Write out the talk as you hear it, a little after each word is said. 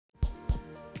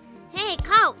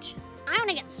Ouch! I want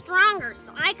to get stronger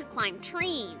so I could climb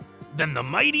trees. Then the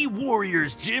Mighty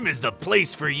Warriors Gym is the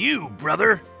place for you,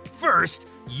 brother. First,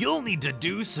 you'll need to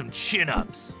do some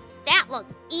chin-ups. That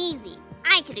looks easy.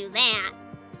 I could do that.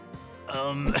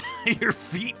 Your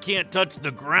feet can't touch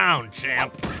the ground,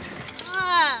 champ.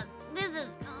 This is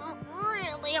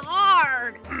really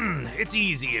hard. It's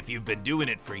easy if you've been doing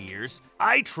it for years.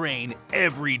 I train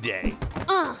every day.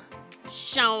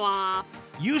 Show off.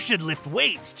 You should lift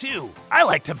weights, too. I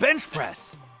like to bench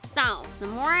press. So, the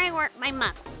more I work my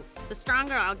muscles, the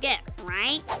stronger I'll get,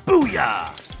 right?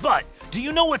 Booyah! But do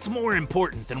you know what's more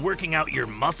important than working out your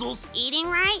muscles? Eating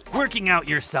right? Working out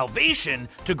your salvation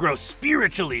to grow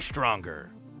spiritually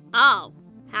stronger. Oh,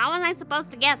 how was I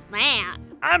supposed to guess that?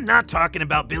 I'm not talking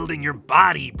about building your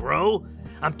body, bro.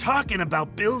 I'm talking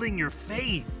about building your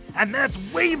faith, and that's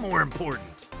way more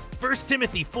important. 1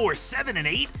 Timothy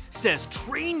 4:7-8 says,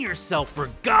 train yourself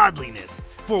for godliness.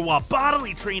 For while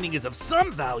bodily training is of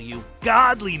some value,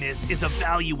 godliness is of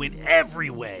value in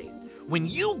every way. When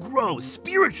you grow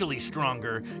spiritually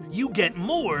stronger, you get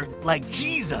more like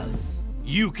Jesus.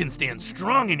 You can stand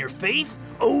strong in your faith,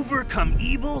 overcome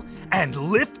evil, and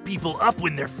lift people up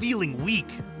when they're feeling weak,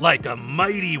 like a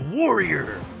mighty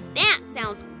warrior. That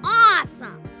sounds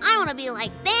awesome. I want to be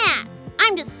like that.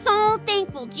 I'm just so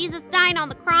thankful Jesus died on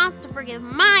the cross to forgive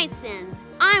my sins.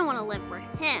 I want to live for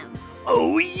him.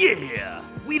 Oh yeah!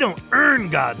 We don't earn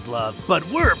God's love, but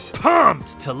we're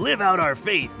pumped to live out our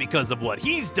faith because of what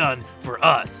he's done for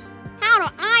us. How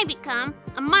do I become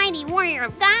a mighty warrior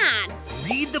of God?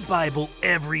 Read the Bible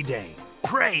every day,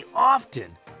 pray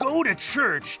often, go to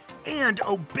church, and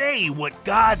obey what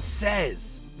God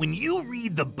says. When you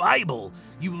read the Bible,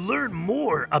 you learn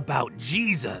more about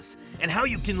Jesus and how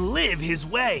you can live his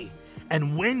way.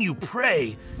 And when you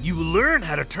pray, you learn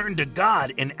how to turn to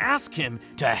God and ask him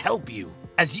to help you.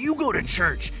 As you go to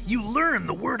church, you learn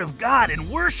the Word of God and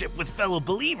worship with fellow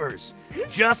believers.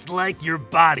 Just like your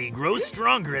body grows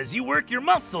stronger as you work your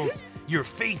muscles, your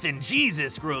faith in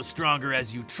Jesus grows stronger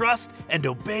as you trust and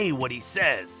obey what he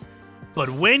says. But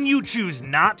when you choose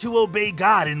not to obey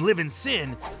God and live in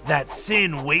sin, that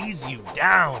sin weighs you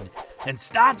down and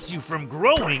stops you from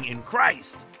growing in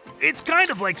Christ. It's kind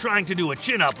of like trying to do a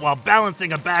chin-up while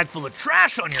balancing a bag full of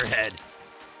trash on your head.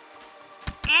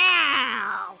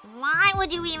 Ow! Why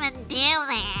would you even do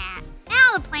that?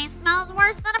 Now the place smells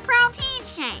worse than a protein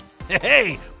shake.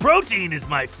 Hey, protein is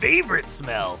my favorite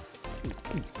smell.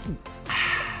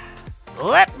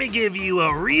 Let me give you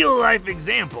a real-life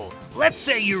example. Let's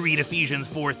say you read Ephesians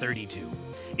 4:32.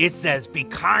 It says, be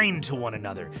kind to one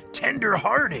another,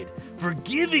 tender-hearted,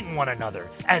 forgiving one another,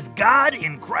 as God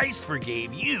in Christ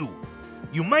forgave you.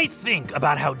 You might think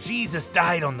about how Jesus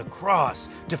died on the cross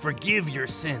to forgive your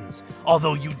sins,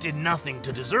 although you did nothing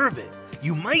to deserve it.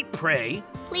 You might pray,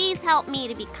 please help me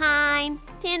to be kind,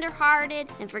 tender-hearted,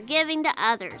 and forgiving to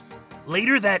others.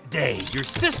 Later that day, your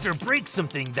sister breaks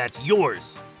something that's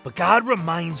yours, but God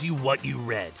reminds you what you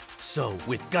read. So,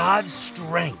 with God's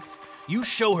strength, you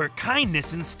show her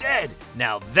kindness instead.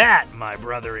 Now that, my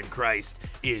brother in Christ,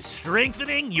 is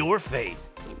strengthening your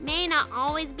faith. It may not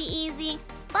always be easy,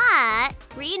 but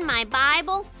reading my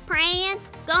Bible, praying,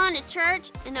 going to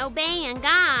church, and obeying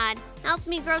God helps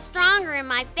me grow stronger in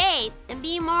my faith and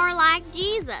be more like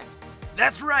Jesus.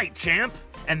 That's right, champ.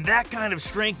 And that kind of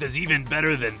strength is even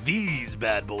better than these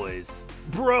bad boys.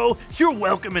 Bro, you're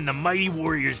welcome in the Mighty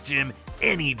Warriors Gym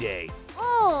any day.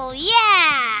 Oh,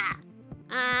 yeah!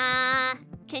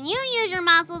 Can you use your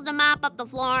muscles to mop up the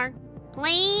floor?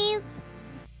 Please?